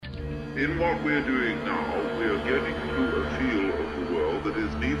In what we're doing now, we are getting to a feel of the world that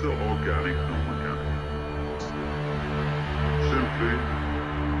is neither organic nor mechanical. Simply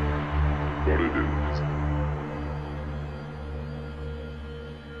what it is.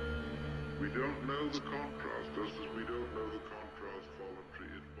 We don't know the contrast, just as we don't know the contrast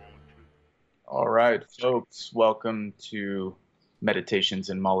voluntary, involuntary. All right, folks, welcome to Meditations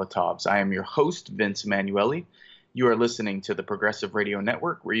in Molotovs. I am your host, Vince Emanuele. You are listening to the Progressive Radio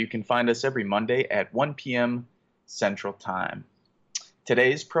Network, where you can find us every Monday at 1 p.m. Central Time.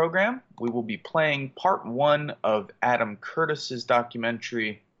 Today's program, we will be playing part one of Adam Curtis's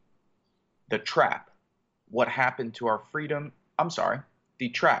documentary, The Trap, What Happened to Our Freedom. The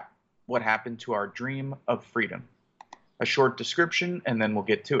Trap, What Happened to Our Dream of Freedom. A short description, and then we'll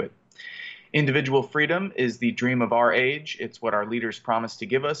get to it. Individual freedom is the dream of our age. It's what our leaders promise to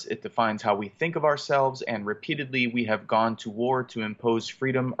give us. It defines how we think of ourselves, and repeatedly we have gone to war to impose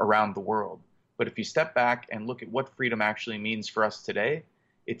freedom around the world. But if you step back and look at what freedom actually means for us today,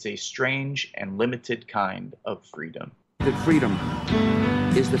 it's a strange and limited kind of freedom. That freedom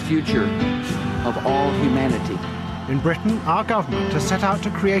is the future of all humanity. In Britain, our government has set out to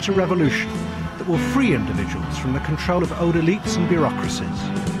create a revolution that will free individuals from the control of old elites and bureaucracies.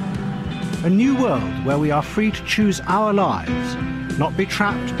 A new world where we are free to choose our lives, not be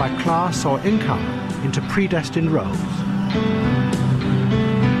trapped by class or income into predestined roles.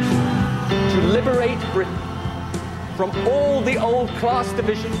 To liberate Britain from all the old class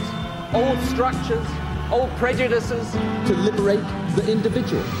divisions, old structures, old prejudices. To liberate the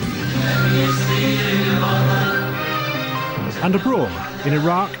individual. And abroad, in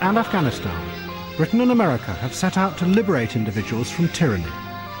Iraq and Afghanistan, Britain and America have set out to liberate individuals from tyranny.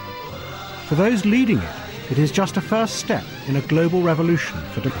 For those leading it, it is just a first step in a global revolution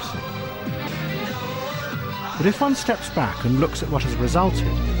for democracy. But if one steps back and looks at what has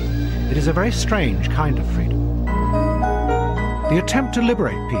resulted, it is a very strange kind of freedom. The attempt to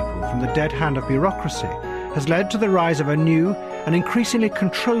liberate people from the dead hand of bureaucracy has led to the rise of a new and increasingly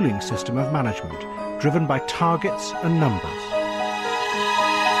controlling system of management, driven by targets and numbers.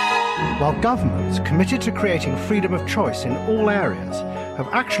 While governments committed to creating freedom of choice in all areas have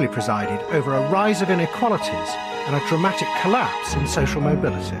actually presided over a rise of inequalities and a dramatic collapse in social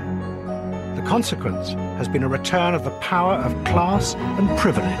mobility. The consequence has been a return of the power of class and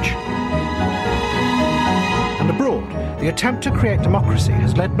privilege. And abroad, the attempt to create democracy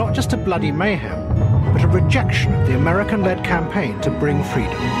has led not just to bloody mayhem, but a rejection of the American-led campaign to bring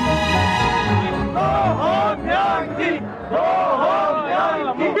freedom. Go home, Yankee! Go home,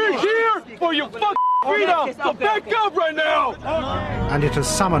 Yankee! We're here for your fucking freedom! So back up right now! And it has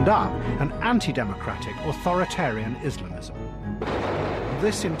summoned up an anti-democratic, authoritarian Islamism.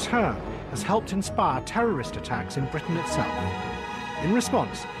 This, in turn, has helped inspire terrorist attacks in Britain itself. In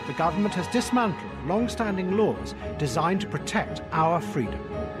response, the government has dismantled long-standing laws designed to protect our freedom.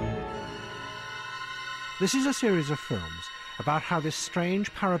 This is a series of films about how this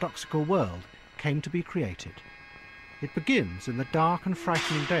strange, paradoxical world came to be created. It begins in the dark and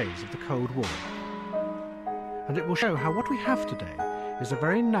frightening days of the Cold War. And it will show how what we have today is a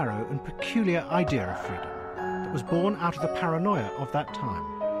very narrow and peculiar idea of freedom that was born out of the paranoia of that time.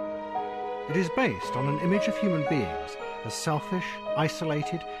 It is based on an image of human beings as selfish,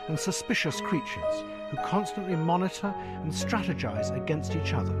 isolated and suspicious creatures who constantly monitor and strategize against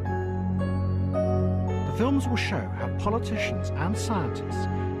each other. The films will show how politicians and scientists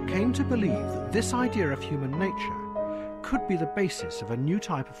came to believe that this idea of human nature could be the basis of a new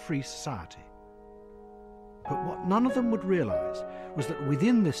type of free society. But what none of them would realize was that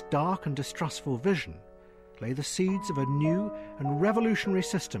within this dark and distrustful vision lay the seeds of a new and revolutionary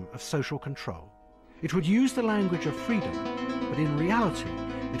system of social control. It would use the language of freedom, but in reality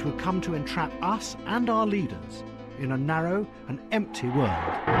it would come to entrap us and our leaders in a narrow and empty world.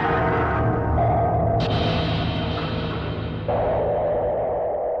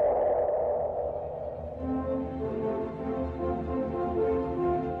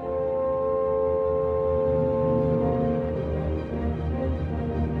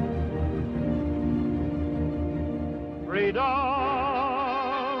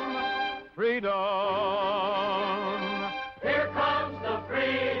 Freedom! Here comes the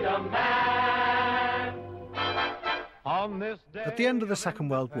freedom man! On this day At the end of the Second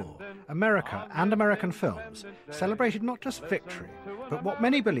World War, America and American films celebrated not just victory, but what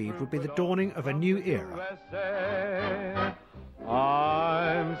many believed would be the dawning of a new era.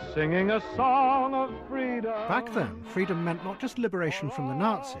 I'm singing a song of freedom. Back then, freedom meant not just liberation from the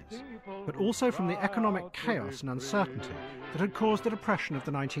Nazis, but also from the economic chaos and uncertainty that had caused the depression of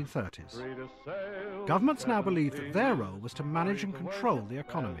the 1930s. Governments now believed that their role was to manage and control the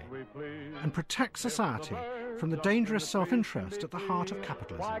economy and protect society from the dangerous self-interest at the heart of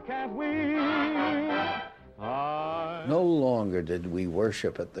capitalism. Why can't we? No longer did we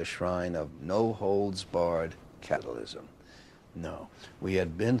worship at the shrine of no-holds-barred capitalism. No. We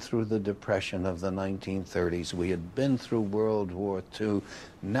had been through the Depression of the 1930s. We had been through World War II.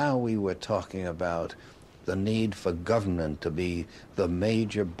 Now we were talking about the need for government to be the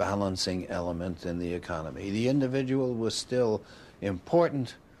major balancing element in the economy. The individual was still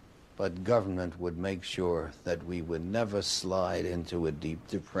important, but government would make sure that we would never slide into a deep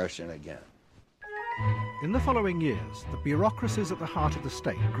depression again. In the following years, the bureaucracies at the heart of the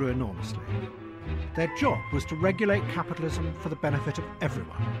state grew enormously. Their job was to regulate capitalism for the benefit of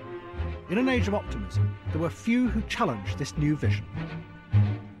everyone. In an age of optimism, there were few who challenged this new vision.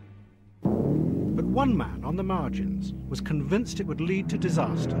 But one man on the margins was convinced it would lead to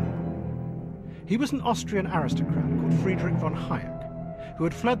disaster. He was an Austrian aristocrat called Friedrich von Hayek, who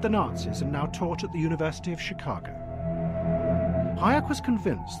had fled the Nazis and now taught at the University of Chicago. Hayek was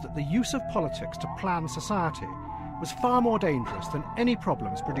convinced that the use of politics to plan society was far more dangerous than any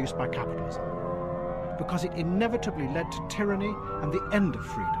problems produced by capitalism, because it inevitably led to tyranny and the end of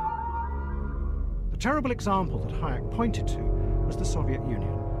freedom. The terrible example that Hayek pointed to was the Soviet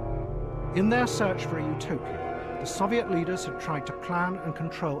Union. In their search for a utopia, the Soviet leaders had tried to plan and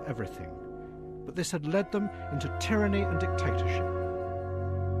control everything, but this had led them into tyranny and dictatorship.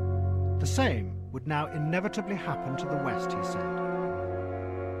 The same would now inevitably happen to the West, he said.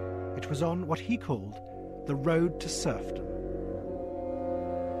 It was on what he called the road to serfdom.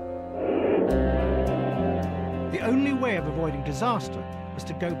 The only way of avoiding disaster was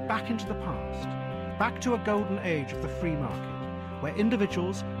to go back into the past, back to a golden age of the free market, where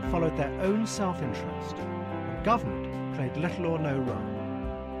individuals followed their own self-interest and government played little or no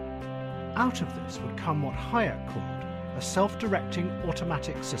role. Out of this would come what Hayek called a self-directing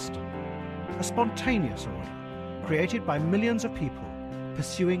automatic system, a spontaneous order created by millions of people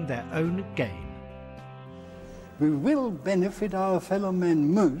pursuing their own gain. We will benefit our fellow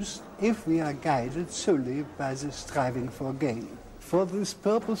men most if we are guided solely by the striving for gain. For this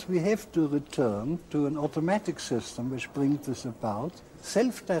purpose, we have to return to an automatic system which brings this about,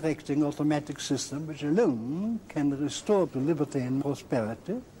 self-directing automatic system which alone can restore to liberty and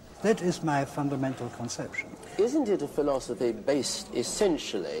prosperity. That is my fundamental conception. Isn't it a philosophy based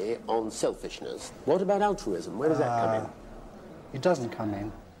essentially on selfishness? What about altruism? Where does that come in? It doesn't come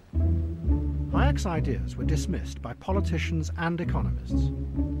in. Hayek's ideas were dismissed by politicians and economists.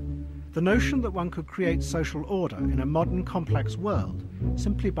 The notion that one could create social order in a modern, complex world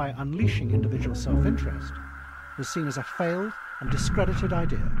simply by unleashing individual self-interest was seen as a failed and discredited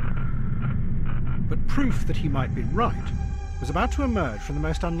idea. But proof that he might be right was about to emerge from the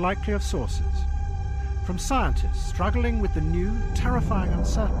most unlikely of sources, from scientists struggling with the new, terrifying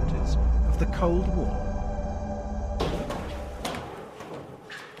uncertainties of the Cold War.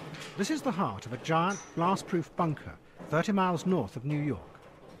 This is the heart of a giant, blast-proof bunker 30 miles north of New York.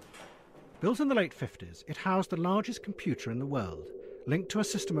 Built in the late 50s, it housed the largest computer in the world, linked to a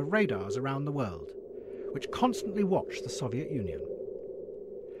system of radars around the world, which constantly watched the Soviet Union.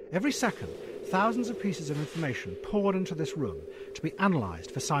 Every second, thousands of pieces of information poured into this room to be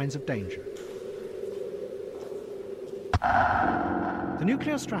analysed for signs of danger. The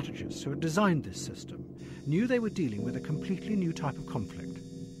nuclear strategists who had designed this system knew they were dealing with a completely new type of conflict.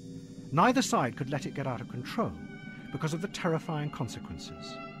 Neither side could let it get out of control because of the terrifying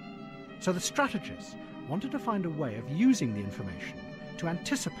consequences. So the strategists wanted to find a way of using the information to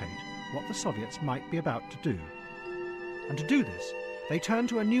anticipate what the Soviets might be about to do. And to do this, they turned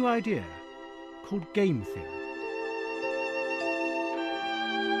to a new idea called game theory.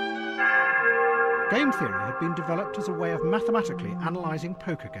 Game theory had been developed as a way of mathematically analysing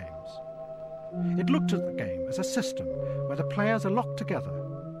poker games. It looked at the game as a system where the players are locked together,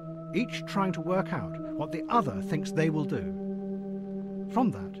 each trying to work out what the other thinks they will do.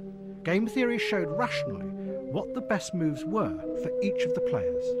 From that, game theory showed rationally what the best moves were for each of the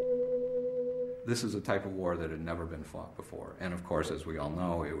players. This is a type of war that had never been fought before. And of course, as we all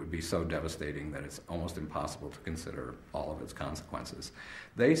know, it would be so devastating that it's almost impossible to consider all of its consequences.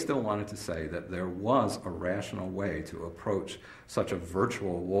 They still wanted to say that there was a rational way to approach such a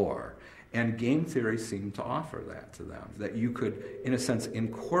virtual war. And game theory seemed to offer that to them, that you could, in a sense,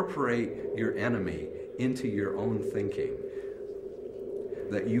 incorporate your enemy into your own thinking.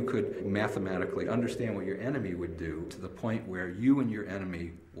 that you could mathematically understand what your enemy would do to the point where you and your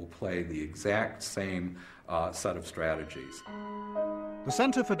enemy will play the exact same set of strategies. The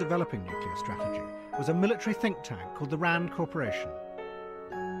Center for Developing Nuclear Strategy was a military think tank called the RAND Corporation.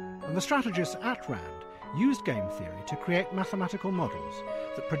 And the strategists at RAND used game theory to create mathematical models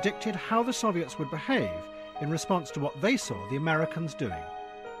that predicted how the Soviets would behave in response to what they saw the Americans doing.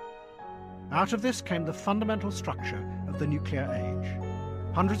 Out of this came the fundamental structure of the nuclear age.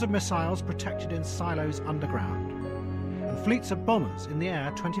 Hundreds of missiles protected in silos underground, and fleets of bombers in the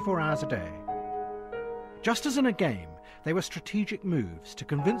air 24 hours a day. Just as in a game, they were strategic moves to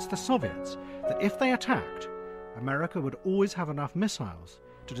convince the Soviets that if they attacked, America would always have enough missiles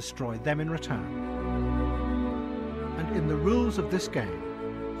to destroy them in return. And in the rules of this game,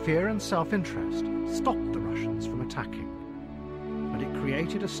 fear and self-interest stopped the Russians from attacking, and it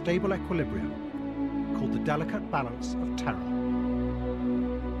created a stable equilibrium called the delicate balance of terror.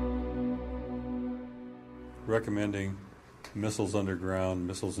 Recommending missiles underground,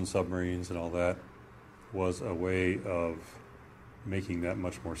 missiles and submarines and all that was a way of making that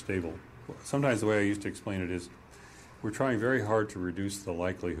much more stable. Sometimes the way I used to explain it is we're trying very hard to reduce the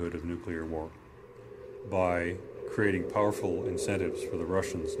likelihood of nuclear war by creating powerful incentives for the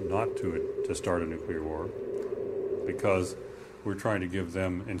Russians not to start a nuclear war, because we're trying to give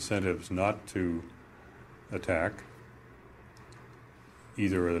them incentives not to attack,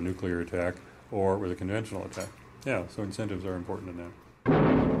 either with a nuclear attack or with a conventional attack. Yeah, so incentives are important in that.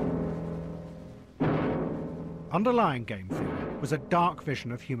 Underlying game theory was a dark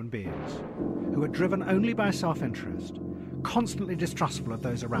vision of human beings who were driven only by self-interest, constantly distrustful of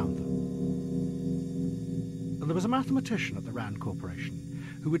those around them. And there was a mathematician at the RAND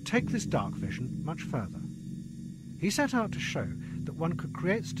Corporation who would take this dark vision much further. He set out to show that one could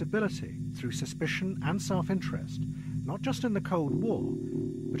create stability through suspicion and self-interest, not just in the Cold War,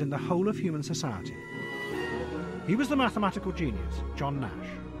 but in the whole of human society. He was the mathematical genius, John Nash.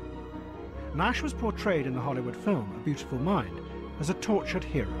 Nash was portrayed in the Hollywood film A Beautiful Mind as a tortured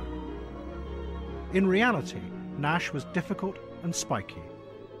hero. In reality, Nash was difficult and spiky.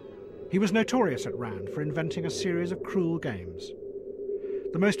 He was notorious at RAND for inventing a series of cruel games.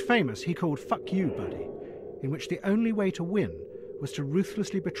 The most famous he called Fuck You, Buddy, in which the only way to win was to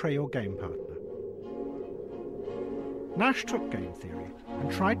ruthlessly betray your game partner. Nash took game theory and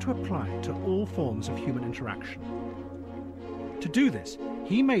tried to apply it to all forms of human interaction. To do this,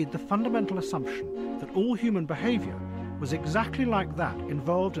 he made the fundamental assumption that all human behaviour was exactly like that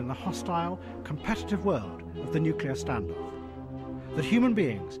involved in the hostile, competitive world of the nuclear standoff. That human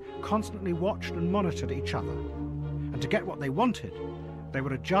beings constantly watched and monitored each other, and to get what they wanted, they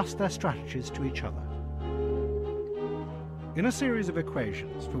would adjust their strategies to each other. In a series of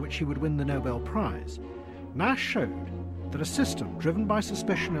equations for which he would win the Nobel Prize, Nash showed that a system driven by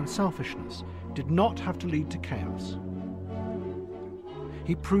suspicion and selfishness did not have to lead to chaos.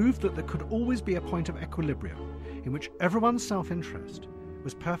 He proved that there could always be a point of equilibrium in which everyone's self-interest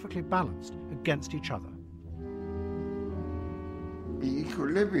was perfectly balanced against each other. The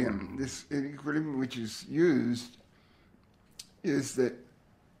equilibrium, this equilibrium which is used, is that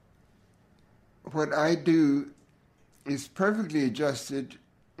what I do is perfectly adjusted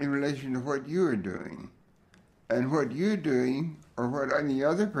in relation to what you are doing. And what you're doing, or what any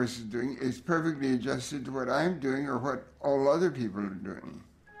other person is doing, is perfectly adjusted to what I'm doing or what all other people are doing.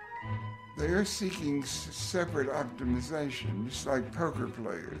 They are seeking separate optimization, just like poker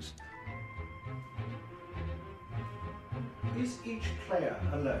players. Is each player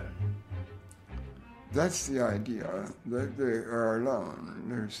alone? That's the idea, that they are alone,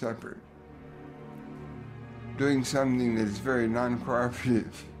 they're separate. Doing something that is very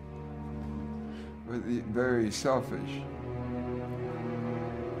non-cooperative, but very selfish.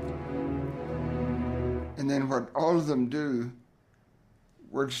 And then what all of them do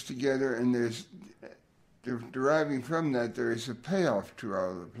works together, and deriving from that, there is a payoff to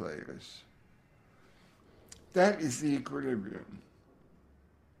all the players. That is the equilibrium.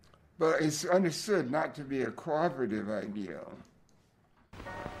 But it's understood not to be a cooperative ideal.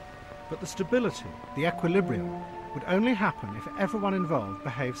 But the stability, the equilibrium, would only happen if everyone involved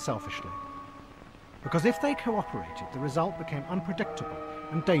behaved selfishly. Because if they cooperated, the result became unpredictable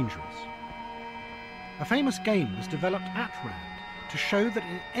and dangerous. A famous game was developed at RAND to show that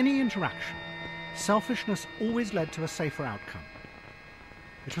in any interaction, selfishness always led to a safer outcome.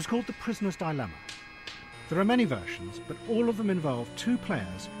 It was called the prisoner's dilemma. There are many versions, but all of them involve two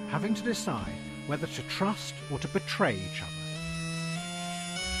players having to decide whether to trust or to betray each other.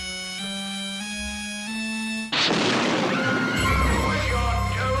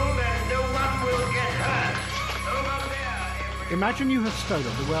 Imagine you have stolen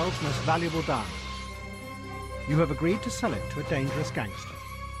the world's most valuable diamond. You have agreed to sell it to a dangerous gangster.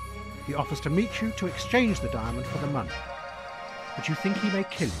 He offers to meet you to exchange the diamond for the money, but you think he may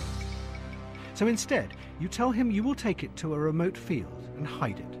kill you. So instead, you tell him you will take it to a remote field and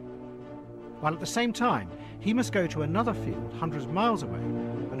hide it, while at the same time, he must go to another field hundreds of miles away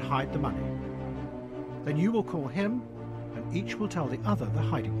and hide the money. Then you will call him, and each will tell the other the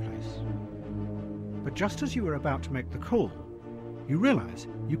hiding place. But just as you are about to make the call, you realize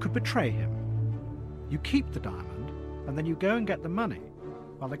you could betray him. You keep the diamond, and then you go and get the money,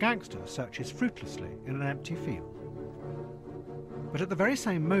 while the gangster searches fruitlessly in an empty field. But at the very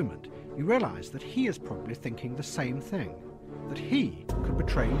same moment, you realize that he is probably thinking the same thing, that he could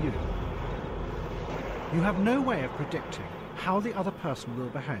betray you. You have no way of predicting how the other person will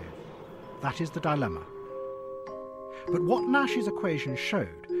behave. That is the dilemma. But what Nash's equation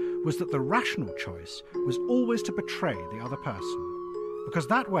showed was that the rational choice was always to betray the other person, because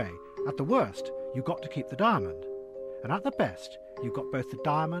that way, at the worst, you got to keep the diamond, and at the best, you got both the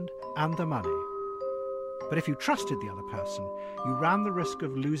diamond and the money. But if you trusted the other person, you ran the risk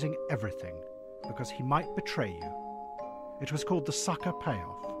of losing everything, because he might betray you. It was called the sucker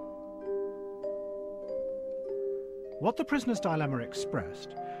payoff. What the prisoner's dilemma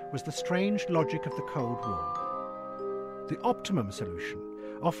expressed was the strange logic of the Cold War. The optimum solution,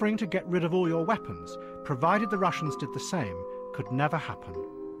 offering to get rid of all your weapons, provided the Russians did the same, could never happen,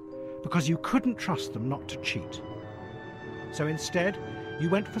 because you couldn't trust them not to cheat. So instead, you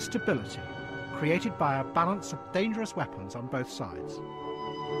went for stability, created by a balance of dangerous weapons on both sides.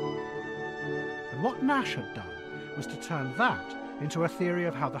 And what Nash had done was to turn that into a theory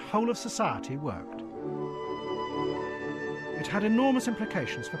of how the whole of society worked. It had enormous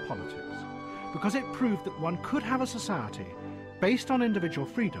implications for politics, because it proved that one could have a society based on individual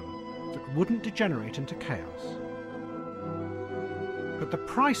freedom that wouldn't degenerate into chaos. But the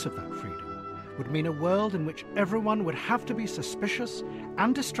price of that freedom would mean a world in which everyone would have to be suspicious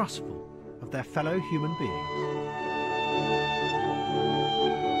and distrustful of their fellow human beings.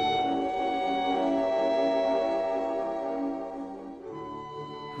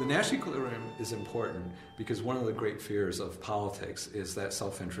 The Nash equilibrium is important because one of the great fears of politics is that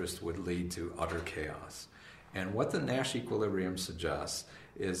self-interest would lead to utter chaos. And what the Nash equilibrium suggests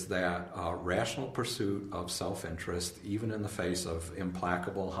is that rational pursuit of self-interest, even in the face of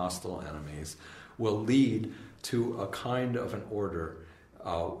implacable hostile enemies, will lead to a kind of an order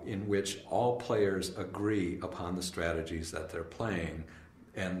in which all players agree upon the strategies that they're playing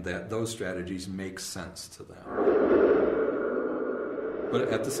and that those strategies make sense to them. But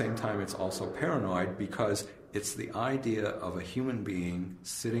at the same time, it's also paranoid because it's the idea of a human being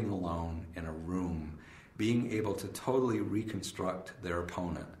sitting alone in a room being able to totally reconstruct their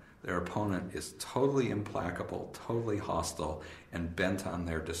opponent. Their opponent is totally implacable, totally hostile, and bent on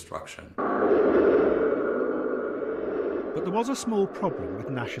their destruction. But there was a small problem with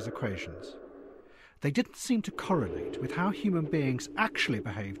Nash's equations. They didn't seem to correlate with how human beings actually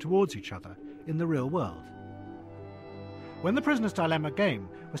behave towards each other in the real world. When the prisoner's dilemma game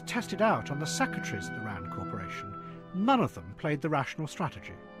was tested out on the secretaries of the RAND Corporation, none of them played the rational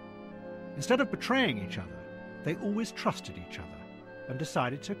strategy. Instead of betraying each other, they always trusted each other and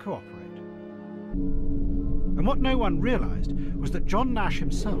decided to cooperate. And what no one realized was that John Nash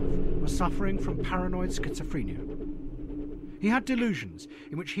himself was suffering from paranoid schizophrenia. He had delusions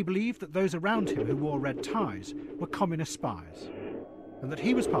in which he believed that those around him who wore red ties were communist spies, and that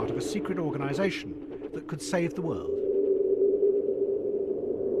he was part of a secret organization that could save the world.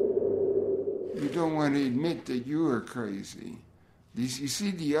 You don't want to admit that you are crazy. You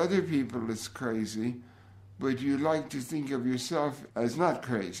see the other people as crazy, but you like to think of yourself as not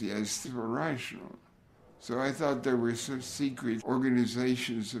crazy, as still rational. So I thought there were some secret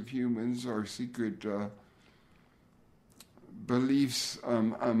organizations of humans or secret beliefs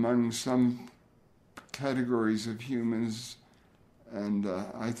among some categories of humans, and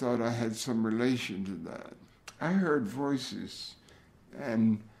I thought I had some relation to that. I heard voices,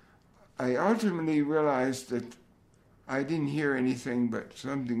 and I ultimately realized that I didn't hear anything but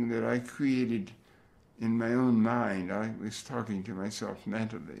something that I created in my own mind. I was talking to myself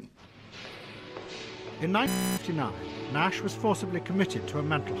mentally. In 1959, Nash was forcibly committed to a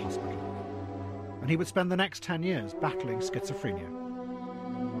mental hospital, and he would spend the next 10 years battling schizophrenia.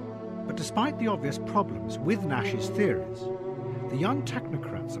 But despite the obvious problems with Nash's theories, the young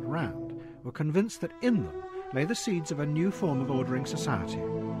technocrats at RAND were convinced that in them lay the seeds of a new form of ordering society,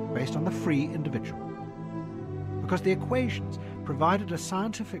 based on the free individual. Because the equations provided a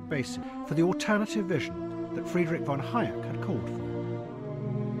scientific basis for the alternative vision that Friedrich von Hayek had called for.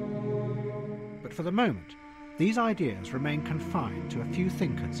 But for the moment, these ideas remain confined to a few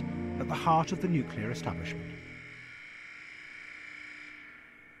thinkers at the heart of the nuclear establishment.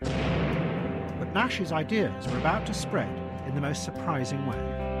 But Nash's ideas were about to spread in the most surprising way.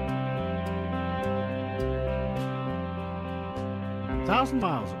 1,000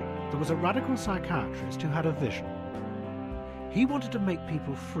 miles away, there was a radical psychiatrist who had a vision. He wanted to make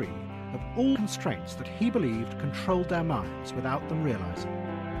people free of all constraints that he believed controlled their minds without them realizing.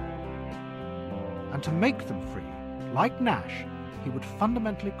 And to make them free, like Nash, he would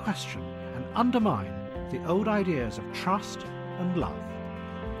fundamentally question and undermine the old ideas of trust and love.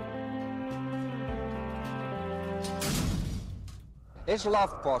 Is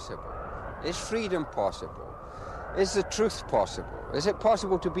love possible? Is freedom possible? Is the truth possible? Is it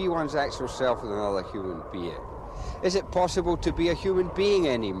possible to be one's actual self with another human being? Is it possible to be a human being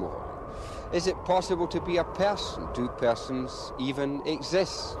anymore? Is it possible to be a person? Do persons even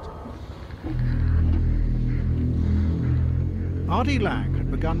exist? R.D. Laing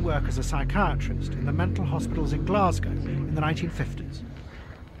had begun work as a psychiatrist in the mental hospitals in Glasgow in the 1950s.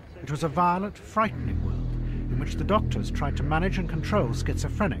 It was a violent, frightening world in which the doctors tried to manage and control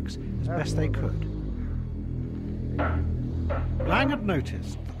schizophrenics as best they could. Laing had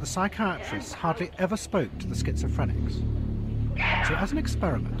noticed that the psychiatrists hardly ever spoke to the schizophrenics. So as an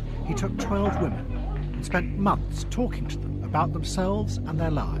experiment, he took 12 women and spent months talking to them about themselves and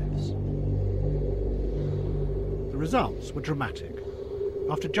their lives. The results were dramatic.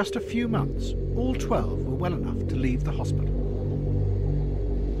 After just a few months, all 12 were well enough to leave the hospital.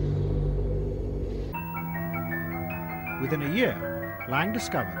 Within a year, Laing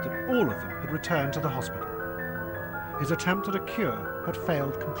discovered that all of them had returned to the hospital. His attempt at a cure had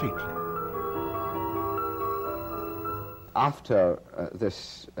failed completely. After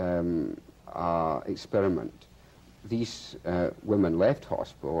this experiment, these women left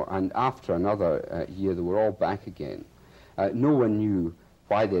hospital, and after another year they were all back again. No one knew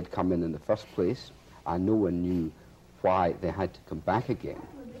why they had come in the first place, and no one knew why they had to come back again.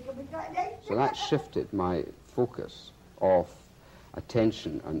 So that shifted my focus of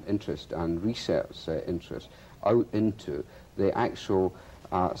attention and interest and research interest out into the actual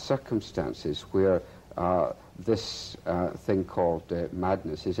circumstances where this thing called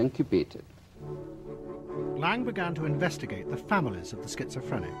madness is incubated. Laing began to investigate the families of the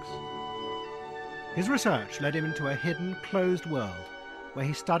schizophrenics. His research led him into a hidden, closed world where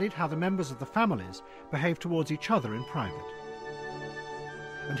he studied how the members of the families behaved towards each other in private.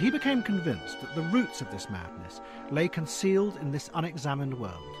 And he became convinced that the roots of this madness lay concealed in this unexamined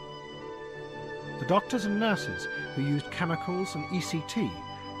world. The doctors and nurses who used chemicals and ECT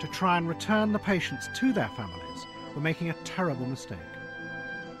to try and return the patients to their families were making a terrible mistake.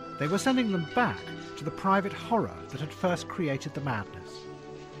 They were sending them back to the private horror that had first created the madness.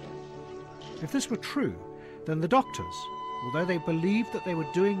 If this were true, then the doctors, although they believed that they were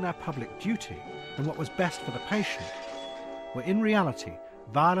doing their public duty and what was best for the patient, were in reality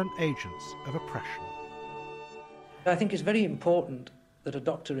violent agents of oppression. I think it's very important that a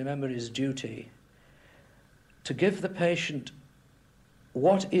doctor remember his duty to give the patient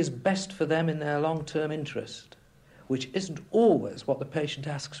what is best for them in their long-term interest, which isn't always what the patient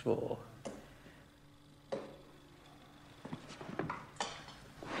asks for.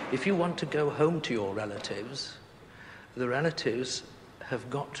 If you want to go home to your relatives, the relatives have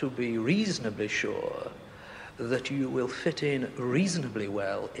got to be reasonably sure that you will fit in reasonably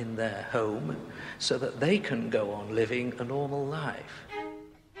well in their home so that they can go on living a normal life.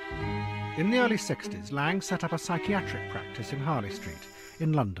 In the early 60s, Laing set up a psychiatric practice in Harley Street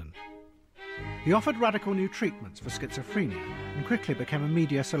in London. He offered radical new treatments for schizophrenia and quickly became a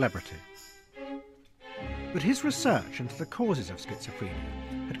media celebrity. But his research into the causes of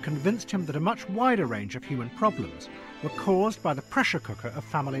schizophrenia had convinced him that a much wider range of human problems were caused by the pressure cooker of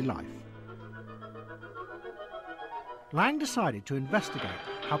family life. Laing decided to investigate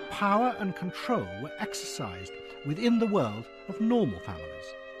how power and control were exercised within the world of normal families.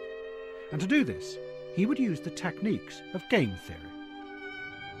 And to do this, he would use the techniques of game theory.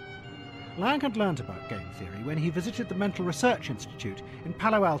 Laing had learnt about game theory when he visited the Mental Research Institute in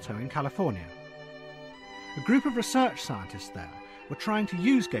Palo Alto in California. A group of research scientists there were trying to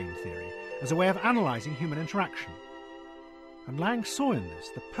use game theory as a way of analysing human interaction. And Laing saw in this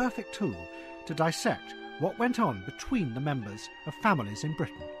the perfect tool to dissect what went on between the members of families in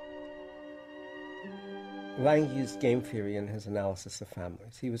Britain. Laing used game theory in his analysis of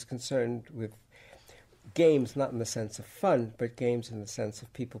families. He was concerned with games not in the sense of fun, but games in the sense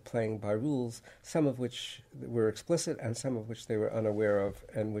of people playing by rules, some of which were explicit and some of which they were unaware of,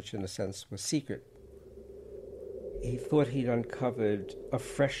 and which in a sense was secret. He thought he'd uncovered a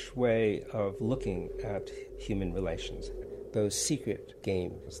fresh way of looking at human relations, those secret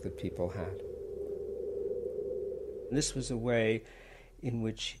games that people had. This was a way in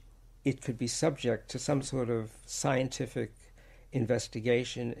which it could be subject to some sort of scientific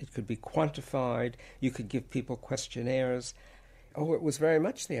investigation. It could be quantified. You could give people questionnaires. Oh, it was very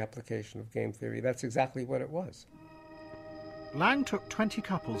much the application of game theory. That's exactly what it was. Lang took 20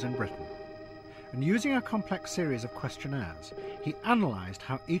 couples in Britain, and using a complex series of questionnaires, he analysed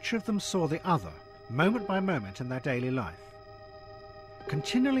how each of them saw the other, moment by moment in their daily life,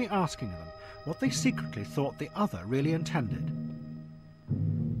 continually asking them what they secretly thought the other really intended.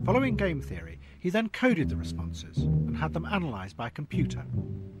 Following game theory, he then coded the responses and had them analysed by a computer.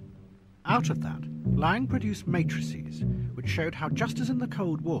 Out of that, Lang produced matrices which showed how, just as in the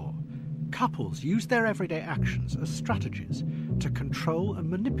Cold War, couples used their everyday actions as strategies to control and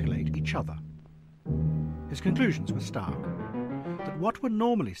manipulate each other. His conclusions were stark, that what were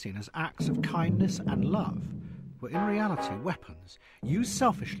normally seen as acts of kindness and love were in reality weapons used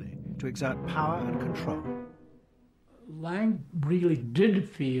selfishly to exert power and control. Lang really did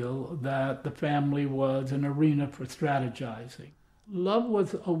feel that the family was an arena for strategizing. Love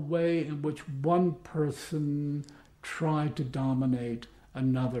was a way in which one person tried to dominate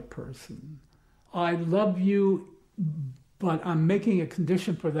another person. I love you, but I'm making a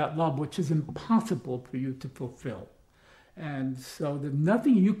condition for that love which is impossible for you to fulfill. And so there's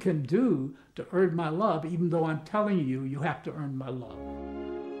nothing you can do to earn my love, even though I'm telling you, you have to earn my love.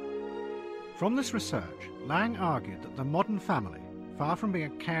 From this research, Lang argued that the modern family, far from being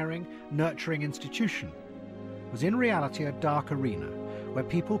a caring, nurturing institution, was in reality a dark arena where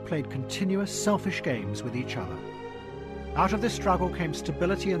people played continuous selfish games with each other. Out of this struggle came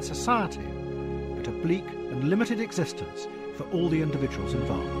stability in society, but a bleak and limited existence for all the individuals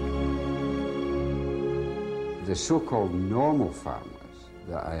involved. The so-called normal families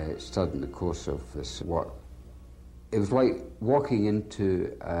that I studied in the course of this work, it was like walking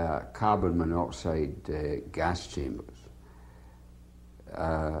into carbon monoxide gas chambers.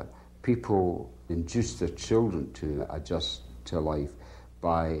 People induced their children to adjust to life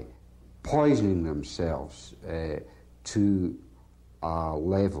by poisoning themselves to a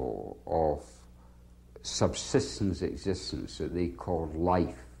level of subsistence existence that they called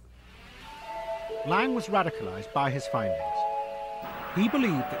life. Lang was radicalised by his findings. He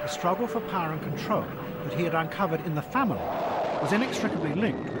believed that the struggle for power and control that he had uncovered in the family was inextricably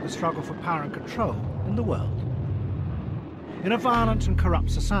linked with the struggle for power and control in the world. In a violent and corrupt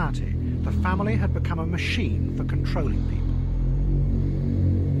society, the family had become a machine for controlling people.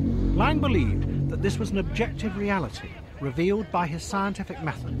 Lang believed that this was an objective reality revealed by his scientific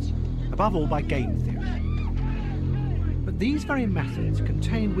methods, above all by game theory. But these very methods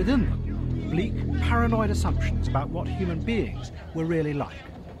contained within them bleak, paranoid assumptions about what human beings were really like.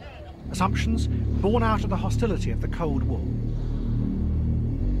 Assumptions born out of the hostility of the Cold War.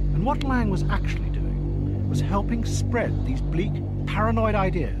 And what Lang was actually doing was helping spread these bleak, paranoid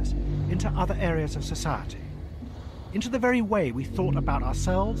ideas into other areas of society, into the very way we thought about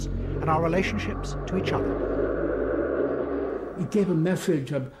ourselves and our relationships to each other. It gave a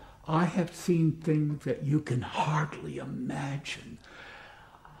message of, I have seen things that you can hardly imagine.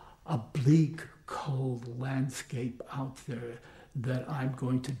 A bleak, cold landscape out there that I'm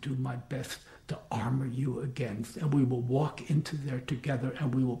going to do my best to armor you against. And we will walk into there together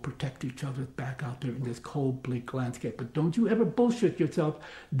and we will protect each other back out there in this cold, bleak landscape. But don't you ever bullshit yourself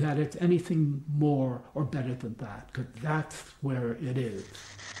that it's anything more or better than that, because that's where it is.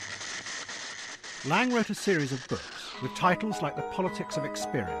 Lang wrote a series of books with titles like The Politics of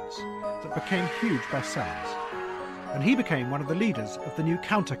Experience that became huge bestsellers, and he became one of the leaders of the new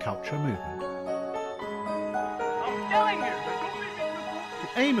counterculture movement. I'm telling you! The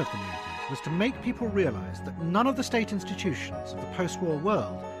aim of the movement was to make people realise that none of the state institutions of the post-war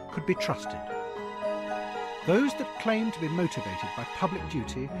world could be trusted. Those that claimed to be motivated by public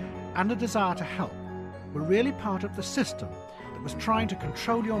duty and a desire to help were really part of the system that was trying to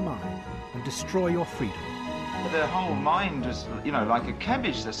control your mind and destroy your freedom. Their whole mind is, like a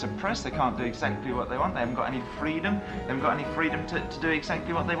cabbage. They're suppressed. They can't do exactly what they want. They haven't got any freedom. They haven't got any freedom to do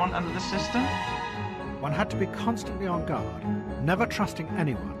exactly what they want under the system. One had to be constantly on guard, never trusting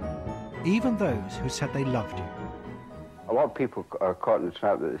anyone, even those who said they loved you. A lot of people are caught in the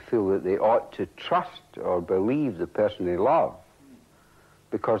trap that they feel that they ought to trust or believe the person they love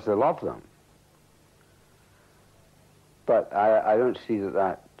because they love them. But I don't see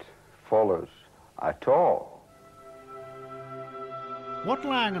that follows at all. What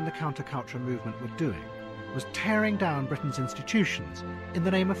Lang and the counterculture movement were doing was tearing down Britain's institutions in the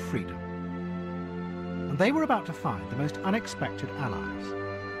name of freedom. and they were about to find the most unexpected allies.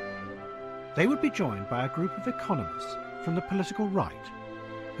 They would be joined by a group of economists from the political right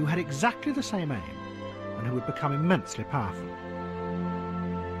who had exactly the same aim and who would become immensely powerful.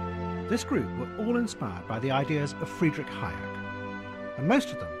 This group were all inspired by the ideas of Friedrich Hayek, and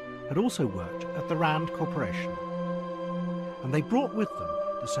most of them had also worked at the Rand Corporation. And they brought with them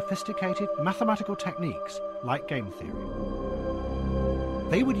the sophisticated mathematical techniques like game theory.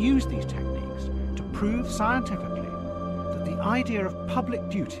 They would use these techniques to prove scientifically that the idea of public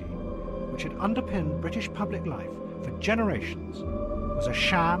duty, which had underpinned British public life for generations, was a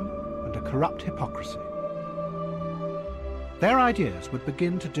sham and a corrupt hypocrisy. Their ideas would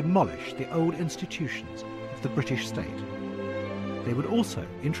begin to demolish the old institutions of the British state. They would also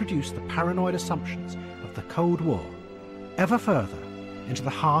introduce the paranoid assumptions of the Cold War ever further into the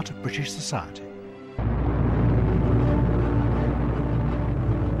heart of British society.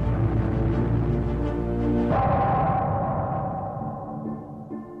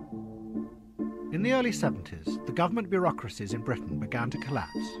 In the early 70s, the government bureaucracies in Britain began to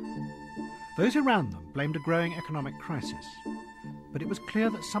collapse. Those around them blamed a growing economic crisis, but it was clear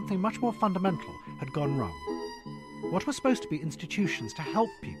that something much more fundamental had gone wrong. What were supposed to be institutions to help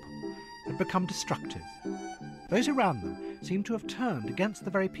people had become destructive. Those around them seemed to have turned against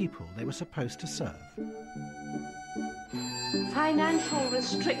the very people they were supposed to serve. Financial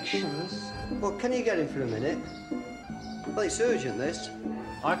restrictions. Well, can you get him for a minute? Well, it's urgent, this.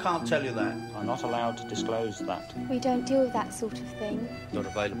 I can't tell you that. I'm not allowed to disclose that. We don't deal with that sort of thing. Not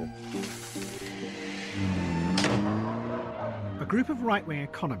available. A group of right-wing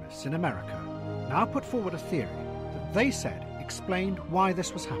economists in America now put forward a theory that they said explained why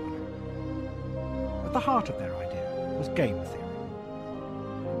this was happening. At the heart of their idea was game theory.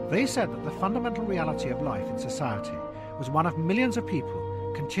 They said that the fundamental reality of life in society was one of millions of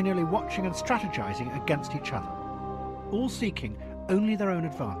people continually watching and strategizing against each other, all seeking only their own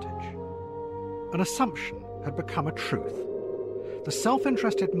advantage. An assumption had become a truth. The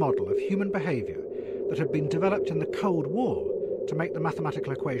self-interested model of human behaviour that had been developed in the Cold War to make the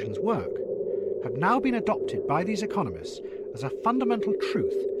mathematical equations work had now been adopted by these economists as a fundamental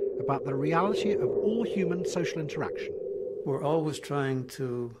truth about the reality of all human social interaction. We're always trying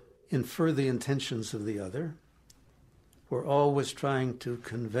to infer the intentions of the other. We're always trying to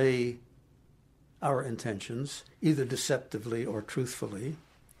convey our intentions, either deceptively or truthfully.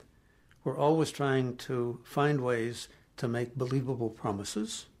 We're always trying to find ways to make believable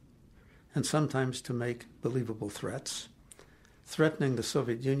promises, and sometimes to make believable threats, threatening the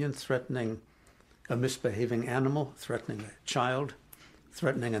Soviet Union, threatening a misbehaving animal, threatening a child,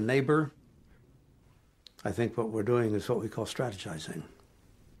 threatening a neighbor. I think what we're doing is what we call strategizing.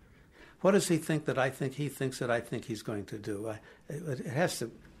 What does he think that I think he thinks that I think he's going to do? It has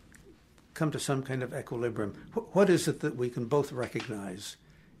to come to some kind of equilibrium. What is it that we can both recognize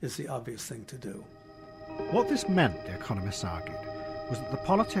is the obvious thing to do? What this meant, the economists argued, was that the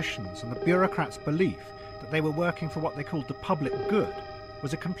politicians and the bureaucrats' belief that they were working for what they called the public good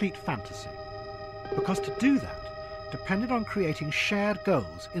was a complete fantasy. Because to do that depended on creating shared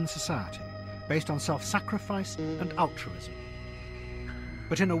goals in society based on self-sacrifice and altruism.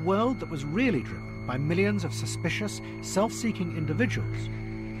 But in a world that was really driven by millions of suspicious, self-seeking individuals,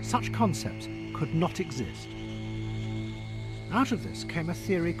 such concepts could not exist. Out of this came a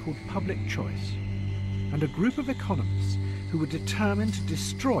theory called public choice, and a group of economists who were determined to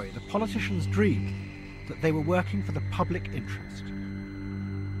destroy the politicians' dream that they were working for the public interest.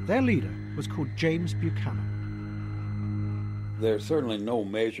 Their leader was called James Buchanan. There's certainly no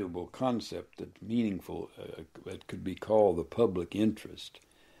measurable concept that's meaningful that could be called the public interest,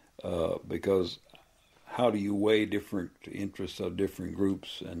 because how do you weigh different interests of different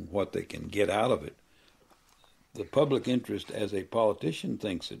groups and what they can get out of it? The public interest, as a politician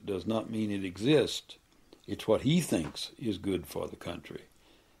thinks it, does not mean it exists. It's what he thinks is good for the country.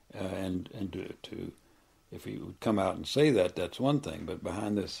 And if he would come out and say that, that's one thing. But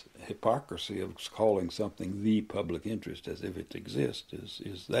behind this hypocrisy of calling something the public interest as if it exists,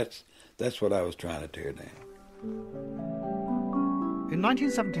 that's what I was trying to tear down. In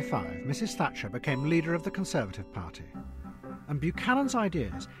 1975, Mrs. Thatcher became leader of the Conservative Party, and Buchanan's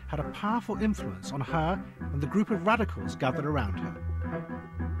ideas had a powerful influence on her and the group of radicals gathered around her.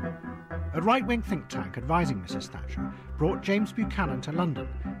 A right-wing think tank advising Mrs. Thatcher brought James Buchanan to London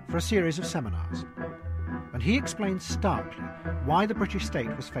for a series of seminars, and he explained starkly why the British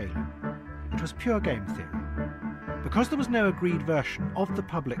state was failing. It was pure game theory. Because there was no agreed version of the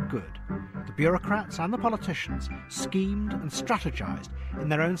public good, the bureaucrats and the politicians schemed and strategized in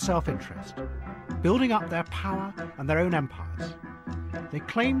their own self-interest, building up their power and their own empires. They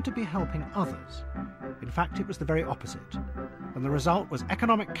claimed to be helping others, In fact, it was the very opposite, and the result was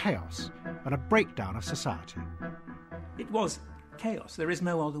economic chaos and a breakdown of society. It was chaos. There is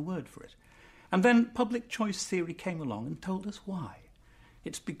no other word for it. And then public choice theory came along and told us why.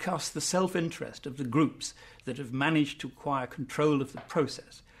 It's because the self-interest of the groups that have managed to acquire control of the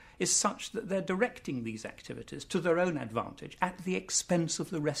process is such that they're directing these activities to their own advantage at the expense of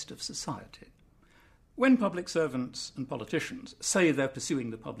the rest of society. When public servants and politicians say they're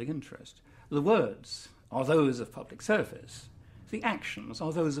pursuing the public interest, the words are those of public service, the actions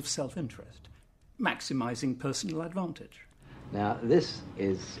are those of self-interest, maximising personal advantage. Now, this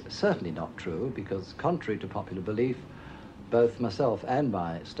is certainly not true because, contrary to popular belief, both myself and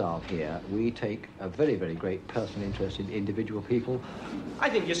my staff here, we take a very, very great personal interest in individual people. I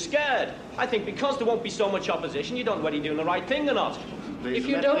think you're scared. I think because there won't be so much opposition, you don't know whether you're doing the right thing or not. Please, if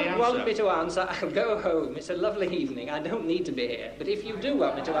you don't want me to answer, I'll go home. It's a lovely evening. I don't need to be here. But if you do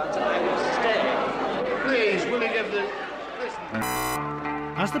want me to answer, I will stay. Please, will you give the...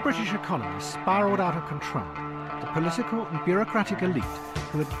 As the British economy spiralled out of control, the political and bureaucratic elite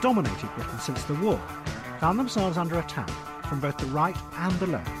who had dominated Britain since the war found themselves under attack from both the right and the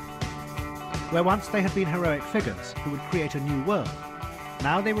left. Where once they had been heroic figures who would create a new world,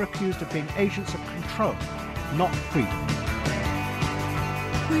 now they were accused of being agents of control, not freedom.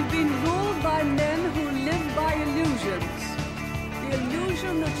 We've been ruled by men who live by illusions. The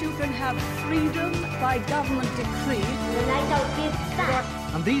illusion that you can have freedom by government decree.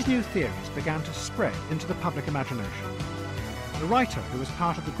 And these new theories began to spread into the public imagination. The writer who was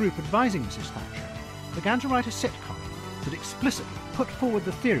part of the group advising Mrs. Thatcher began to write a sitcom that explicitly put forward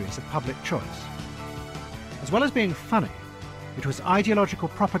the theories of public choice. As well as being funny, it was ideological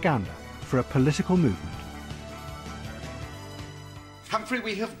propaganda for a political movement. Humphrey,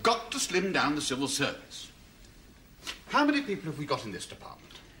 we have got to slim down the civil service. How many people have we got in this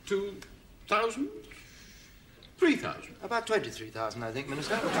department? 2,000? 3,000? About 23,000, I think,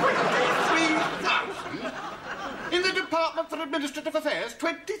 Minister. 23,000? In the Department for Administrative Affairs,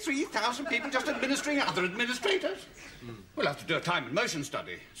 23,000 people just administering other administrators? We'll have to do a time and motion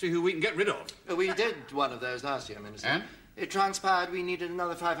study, see who we can get rid of. We did one of those last year, Minister. And? It transpired we needed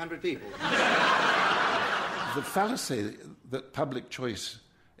another 500 people. The fallacy that public choice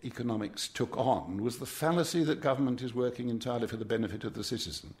economics took on was the fallacy that government is working entirely for the benefit of the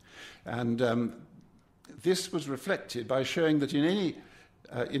citizen. And this was reflected by showing that in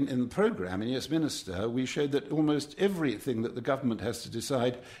the programme, in Yes Minister, we showed that almost everything that the government has to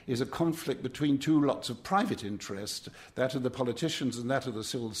decide is a conflict between two lots of private interest, that of the politicians and that of the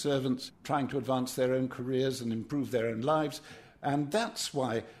civil servants, trying to advance their own careers and improve their own lives. And that's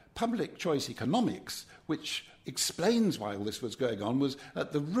why public choice economics, which explains why all this was going on, was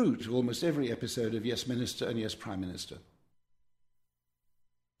at the root of almost every episode of Yes Minister and Yes Prime Minister.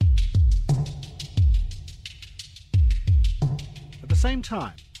 At the same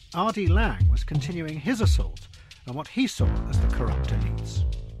time, R.D. Laing was continuing his assault on what he saw as the corrupt elites.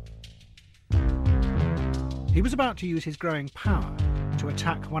 He was about to use his growing power to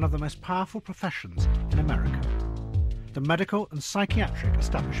attack one of the most powerful professions in America, the medical and psychiatric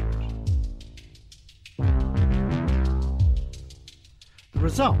establishment. The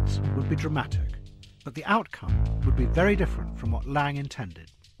results would be dramatic, but the outcome would be very different from what Laing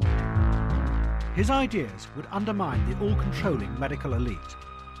intended. His ideas would undermine the all-controlling medical elite.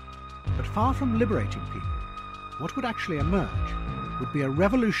 But far from liberating people, what would actually emerge would be a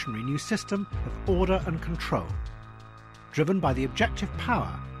revolutionary new system of order and control, driven by the objective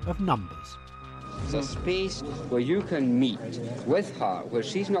power of numbers. It's a space where you can meet with her, where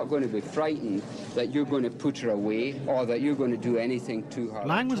she's not going to be frightened that you're going to put her away or that you're going to do anything to her.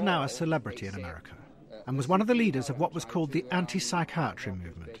 Laing was now a celebrity in America and was one of the leaders of what was called the anti-psychiatry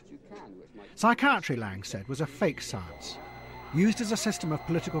movement. Psychiatry, Laing said, was a fake science, used as a system of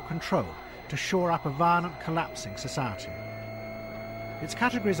political control to shore up a violent, collapsing society. Its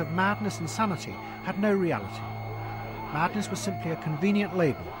categories of madness and sanity had no reality. Madness was simply a convenient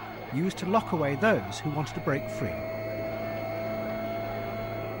label used to lock away those who wanted to break free.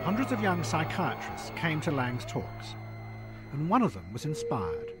 Hundreds of young psychiatrists came to Laing's talks, and one of them was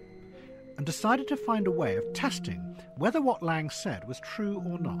inspired and decided to find a way of testing whether what Laing said was true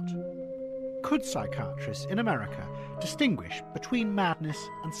or not. Could psychiatrists in America distinguish between madness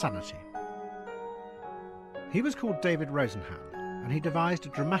and sanity? He was called David Rosenhan, and he devised a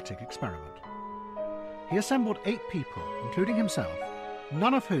dramatic experiment. He assembled 8 people, including himself,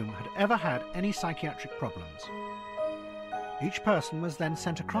 none of whom had ever had any psychiatric problems. Each person was then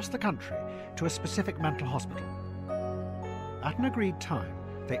sent across the country to a specific mental hospital. At an agreed time,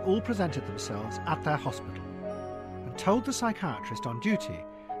 they all presented themselves at their hospital and told the psychiatrist on duty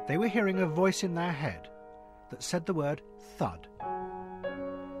they were hearing a voice in their head that said the word thud.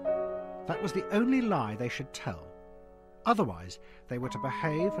 That was the only lie they should tell. Otherwise, they were to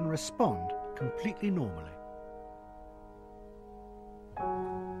behave and respond completely normally.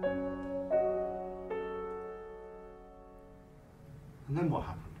 And then what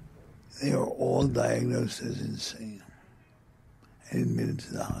happened? They were all diagnosed as insane and admitted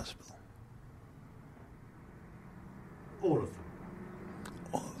to the hospital. All of them?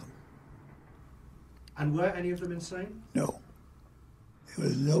 All of them. And were any of them insane? No. There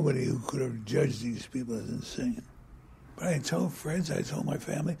was nobody who could have judged these people as insane. But I told friends, I told my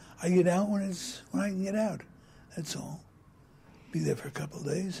family, I get out when I can get out. That's all. Be there for a couple of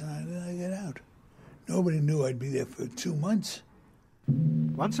days and then I get out. Nobody knew I'd be there for 2 months.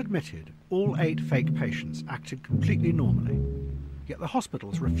 Once admitted, all 8 fake patients acted completely normally, yet the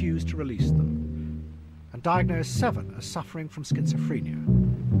hospitals refused to release them, and diagnosed 7 as suffering from schizophrenia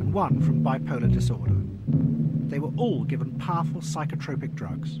and 1 from bipolar disorder. They were all given powerful psychotropic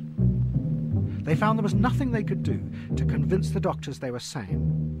drugs. They found there was nothing they could do to convince the doctors they were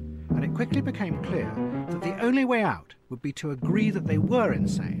sane, and it quickly became clear that the only way out would be to agree that they were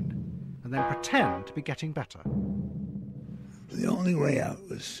insane and then pretend to be getting better. The only way out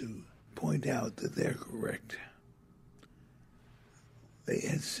was to point out that they're correct. They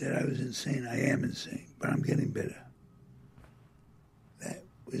had said I was insane. I am insane, but I'm getting better. That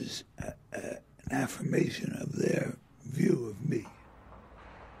was an affirmation of their view of me.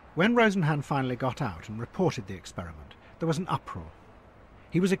 When Rosenhan finally got out and reported the experiment, there was an uproar.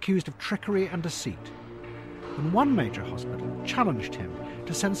 He was accused of trickery and deceit, and one major hospital challenged him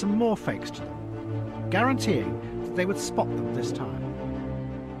to send some more fakes to them, guaranteeing that they would spot them this time.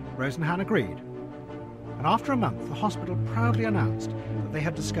 Rosenhan agreed, and after a month the hospital proudly announced that they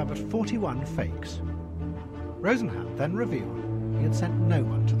had discovered 41 fakes. Rosenhan then revealed he had sent no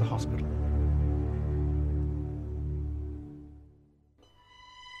one to the hospital.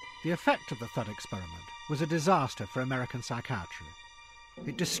 The effect of the Thud experiment was a disaster for American psychiatry.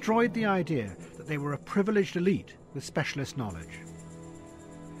 It destroyed the idea that they were a privileged elite with specialist knowledge.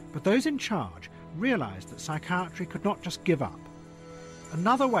 But those in charge realised that psychiatry could not just give up.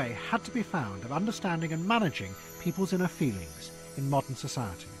 Another way had to be found of understanding and managing people's inner feelings in modern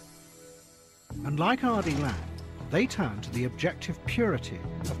society. And like R.D. Laing, they turned to the objective purity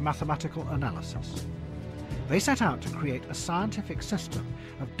of mathematical analysis. They set out to create a scientific system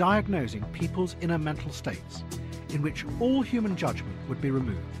of diagnosing people's inner mental states, in which all human judgment would be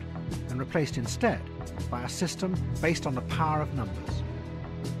removed and replaced instead by a system based on the power of numbers.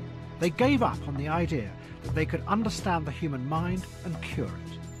 They gave up on the idea that they could understand the human mind and cure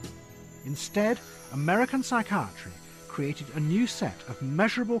it. Instead, American psychiatry created a new set of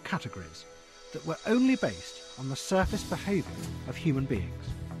measurable categories that were only based on the surface behaviour of human beings.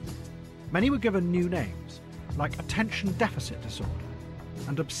 Many were given new names, like attention deficit disorder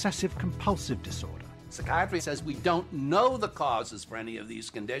and obsessive compulsive disorder. Psychiatry says we don't know the causes for any of these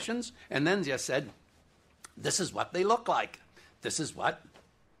conditions, and then just said, this is what they look like. This is what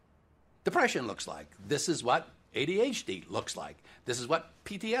depression looks like. This is what ADHD looks like. This is what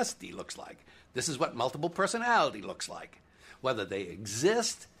PTSD looks like. This is what multiple personality looks like. Whether they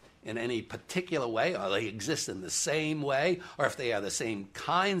exist in any particular way, or they exist in the same way, or if they are the same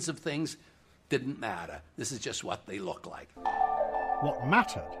kinds of things, didn't matter. This is just what they look like. What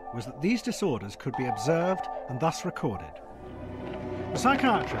mattered was that these disorders could be observed and thus recorded. The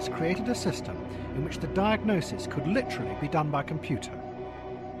psychiatrists created a system in which the diagnosis could literally be done by computer.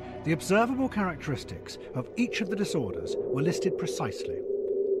 The observable characteristics of each of the disorders were listed precisely,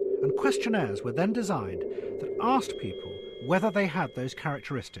 and questionnaires were then designed that asked people whether they had those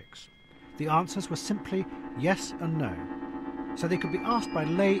characteristics. The answers were simply yes and no, so they could be asked by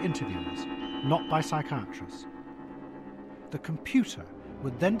lay interviewers, not by psychiatrists. The computer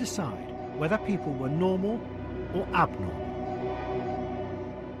would then decide whether people were normal or abnormal.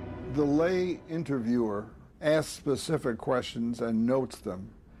 The lay interviewer asks specific questions and notes them.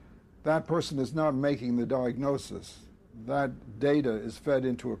 That person is not making the diagnosis. That data is fed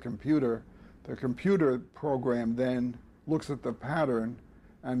into a computer. The computer program then looks at the pattern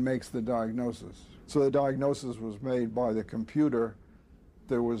and makes the diagnosis. So the diagnosis was made by the computer.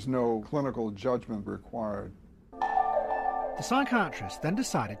 There was no clinical judgment required. The psychiatrists then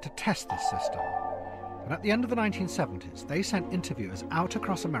decided to test this system, and at the end of the 1970s they sent interviewers out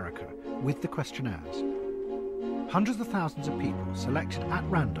across America with the questionnaires. Hundreds of thousands of people selected at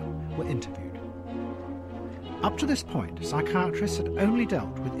random were interviewed. Up to this point, psychiatrists had only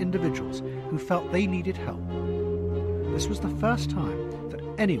dealt with individuals who felt they needed help. This was the first time that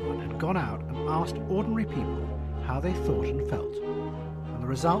anyone had gone out and asked ordinary people how they thought and felt. And the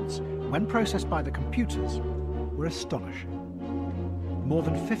results, when processed by the computers, were astonishing. More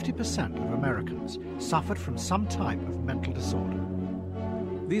than 50% of Americans suffered from some type of mental disorder.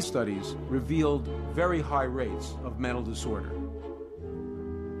 These studies revealed very high rates of mental disorder.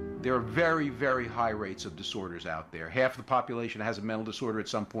 There are very, very high rates of disorders out there. Half the population has a mental disorder at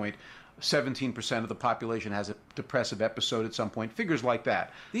some point. 17% of the population has a depressive episode at some point. Figures like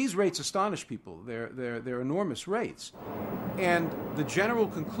that. These rates astonish people. They're enormous rates. And the general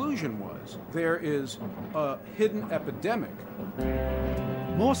conclusion was there is a hidden epidemic.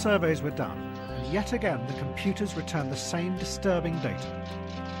 More surveys were done, and yet again the computers returned the same disturbing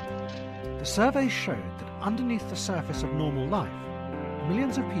data. The surveys showed that underneath the surface of normal life,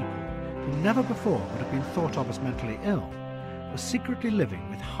 millions of people who never before would have been thought of as mentally ill were secretly living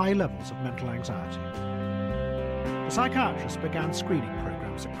with high levels of mental anxiety. The psychiatrists began screening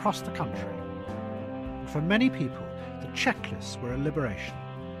programs across the country. And for many people, the checklists were a liberation.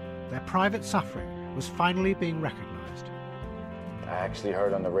 Their private suffering was finally being recognised. I actually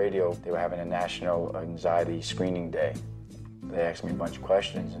heard on the radio they were having a national anxiety screening day. They asked me a bunch of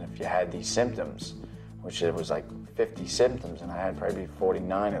questions, and if you had these symptoms, which it was like 50 symptoms, and I had probably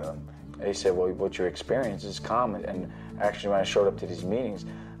 49 of them, they said, well, what your experience is common. And actually, when I showed up to these meetings,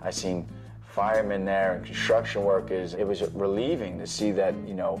 I seen firemen there and construction workers. It was relieving to see that,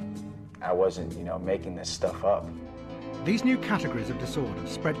 I wasn't, making this stuff up. These new categories of disorder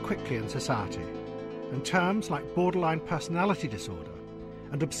spread quickly in society, and terms like borderline personality disorder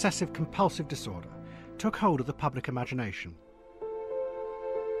and obsessive-compulsive disorder took hold of the public imagination.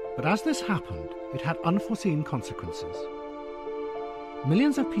 But as this happened, it had unforeseen consequences.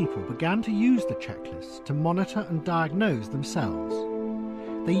 Millions of people began to use the checklists to monitor and diagnose themselves.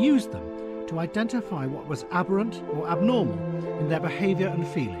 They used them to identify what was aberrant or abnormal in their behaviour and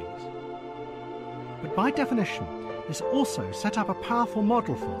feelings. But by definition, this also set up a powerful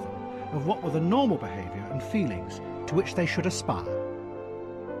model for them of what were the normal behaviour and feelings to which they should aspire.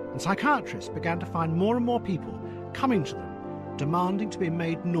 And psychiatrists began to find more and more people coming to them, demanding to be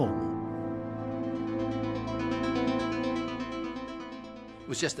made normal. It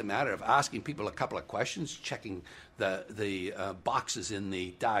was just a matter of asking people a couple of questions, checking the boxes in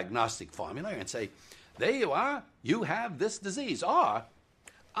the diagnostic formula and say, there you are, you have this disease, or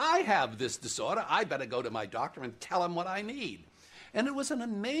I have this disorder, I better go to my doctor and tell him what I need. And it was an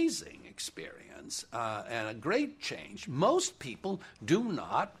amazing experience and a great change. Most people do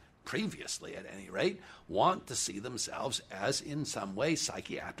not, previously at any rate, want to see themselves as in some way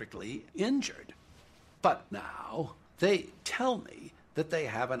psychiatrically injured. But now they tell me that they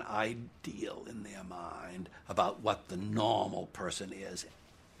have an ideal in their mind about what the normal person is.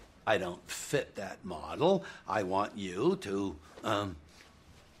 I don't fit that model. I want you to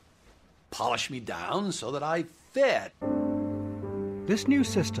polish me down so that I fit. This new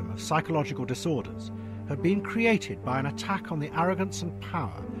system of psychological disorders had been created by an attack on the arrogance and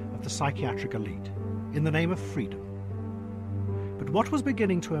power of the psychiatric elite in the name of freedom. But what was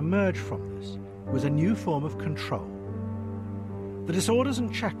beginning to emerge from this was a new form of control. The disorders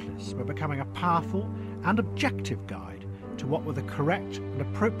and checklists were becoming a powerful and objective guide to what were the correct and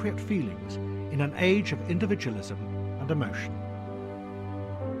appropriate feelings in an age of individualism and emotion.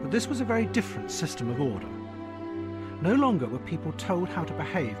 But this was a very different system of order. No longer were people told how to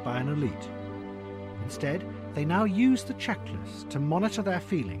behave by an elite. Instead, they now used the checklists to monitor their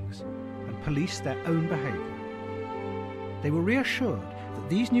feelings and police their own behaviour. They were reassured that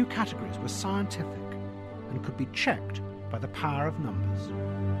these new categories were scientific and could be checked by the power of numbers.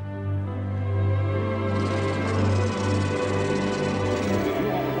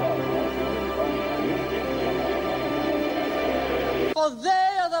 For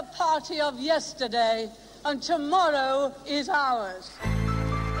they are the party of yesterday, and tomorrow is ours.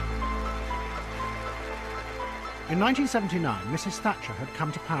 In 1979, Mrs. Thatcher had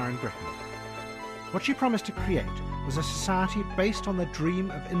come to power in Britain. What she promised to create was a society based on the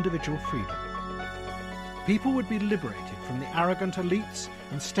dream of individual freedom. People would be liberated from the arrogant elites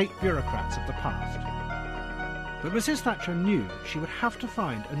and state bureaucrats of the past. But Mrs. Thatcher knew she would have to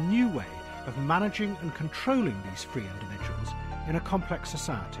find a new way of managing and controlling these free individuals in a complex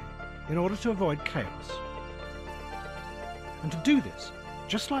society in order to avoid chaos. And to do this,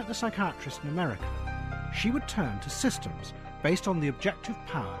 just like the psychiatrists in America, she would turn to systems based on the objective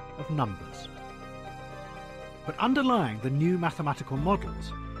power of numbers. But underlying the new mathematical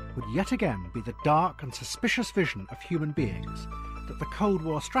models would yet again be the dark and suspicious vision of human beings that the Cold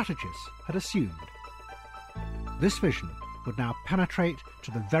War strategists had assumed. This vision would now penetrate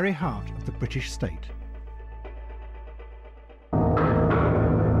to the very heart of the British state.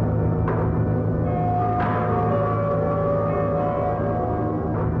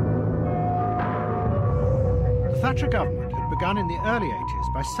 The Thatcher government had begun in the early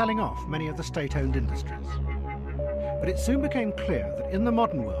 80s by selling off many of the state-owned industries. But it soon became clear that in the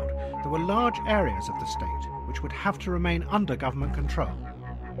modern world there were large areas of the state which would have to remain under government control.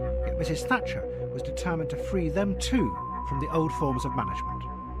 Yet Mrs. Thatcher was determined to free them too from the old forms of management.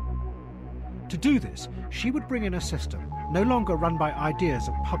 To do this, she would bring in a system no longer run by ideas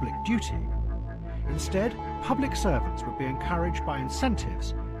of public duty. Instead, public servants would be encouraged by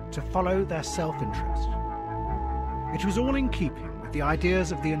incentives to follow their self-interest. It was all in keeping with the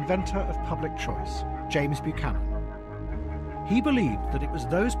ideas of the inventor of public choice, James Buchanan. He believed that it was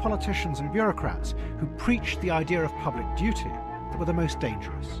those politicians and bureaucrats who preached the idea of public duty that were the most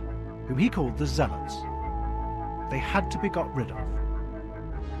dangerous, whom he called the zealots. They had to be got rid of.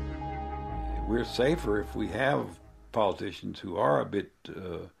 We're safer if we have politicians who are a bit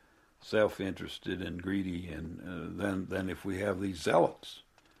self-interested and greedy, and than if we have these zealots.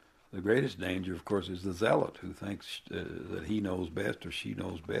 The greatest danger, of course, is the zealot who thinks that he knows best or she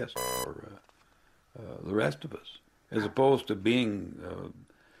knows best for the rest of us, as opposed to being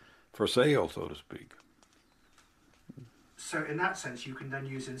for sale, so to speak. So in that sense, you can then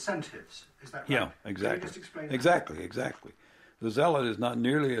use incentives. Is that right? Yeah, exactly. Can you just explain that? Exactly. The zealot is not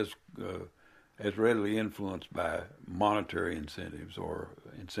nearly as readily influenced by monetary incentives or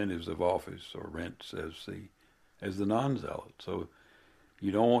incentives of office or rents as the non-zealot. So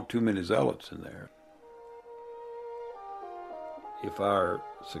you don't want too many zealots in there. If our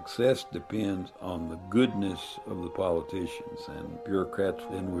success depends on the goodness of the politicians and bureaucrats,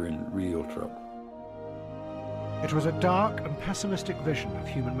 then we're in real trouble. It was a dark and pessimistic vision of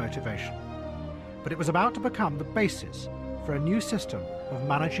human motivation, but it was about to become the basis for a new system of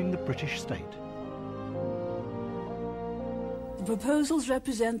managing the British state. The proposals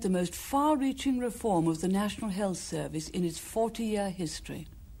represent the most far-reaching reform of the National Health Service in its 40-year history.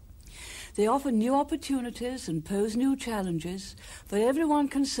 They offer new opportunities and pose new challenges for everyone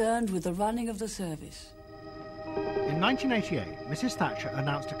concerned with the running of the service. In 1988, Mrs. Thatcher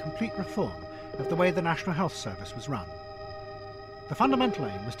announced a complete reform of the way the National Health Service was run. The fundamental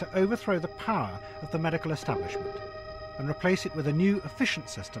aim was to overthrow the power of the medical establishment and replace it with a new,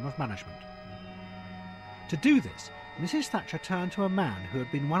 efficient system of management. To do this, Mrs. Thatcher turned to a man who had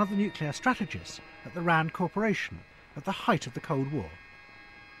been one of the nuclear strategists at the Rand Corporation at the height of the Cold War.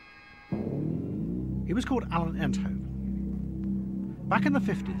 He was called Alan Enthoven. Back in the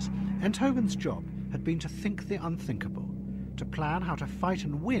 50s, Enthoven's job had been to think the unthinkable, to plan how to fight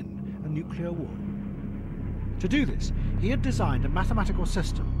and win a nuclear war. To do this, he had designed a mathematical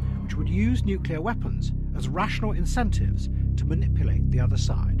system which would use nuclear weapons as rational incentives to manipulate the other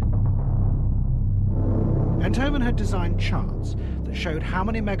side. Enthoven had designed charts that showed how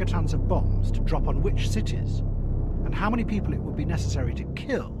many megatons of bombs to drop on which cities and how many people it would be necessary to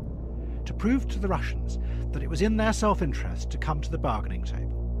kill to prove to the Russians that it was in their self-interest to come to the bargaining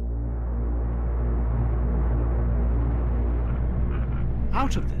table.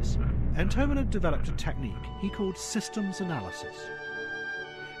 Out of this, Enthoven had developed a technique he called systems analysis.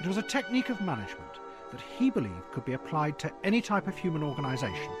 It was a technique of management that he believed could be applied to any type of human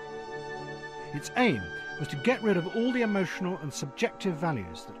organisation. Its aim was to get rid of all the emotional and subjective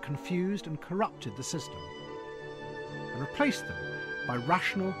values that confused and corrupted the system, and replace them by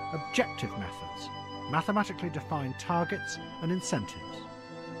rational, objective methods, mathematically defined targets and incentives.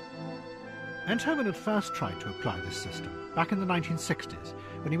 Enthoven had first tried to apply this system back in the 1960s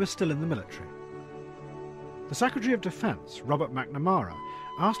when he was still in the military. The Secretary of Defence, Robert McNamara,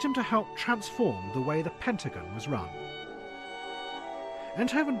 asked him to help transform the way the Pentagon was run.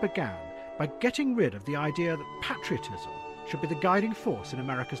 Enthoven began by getting rid of the idea that patriotism should be the guiding force in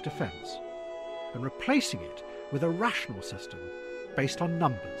America's defence, and replacing it with a rational system based on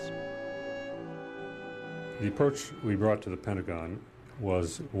numbers. The approach we brought to the Pentagon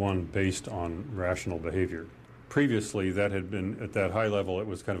was one based on rational behavior. Previously, that had been, at that high level, it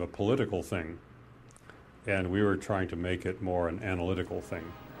was kind of a political thing, and we were trying to make it more an analytical thing.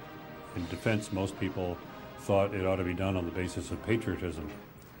 In defense, most people thought it ought to be done on the basis of patriotism.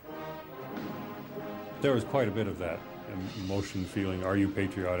 There was quite a bit of that, emotion, feeling, are you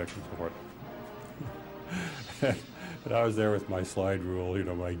patriotic, and so forth. And I was there with my slide rule, you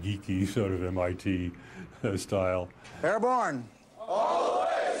know, my geeky sort of MIT style. Airborne. All the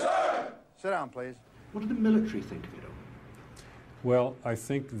way, sir. Sit down, please. What did the military think of it all? Well, I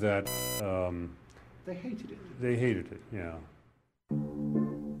think that... they hated it. They hated it, yeah.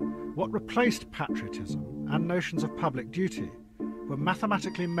 What replaced patriotism and notions of public duty were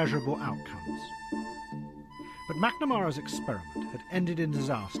mathematically measurable outcomes. But McNamara's experiment had ended in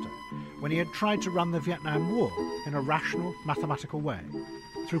disaster when he had tried to run the Vietnam War in a rational, mathematical way,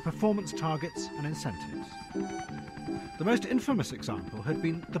 through performance targets and incentives. The most infamous example had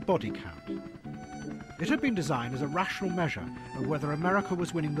been the body count. It had been designed as a rational measure of whether America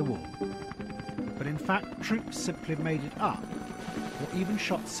was winning the war. But in fact, troops simply made it up, or even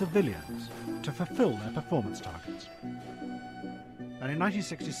shot civilians to fulfill their performance targets. And in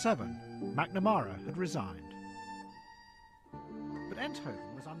 1967, McNamara had resigned. But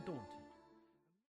Enthoven was undaunted.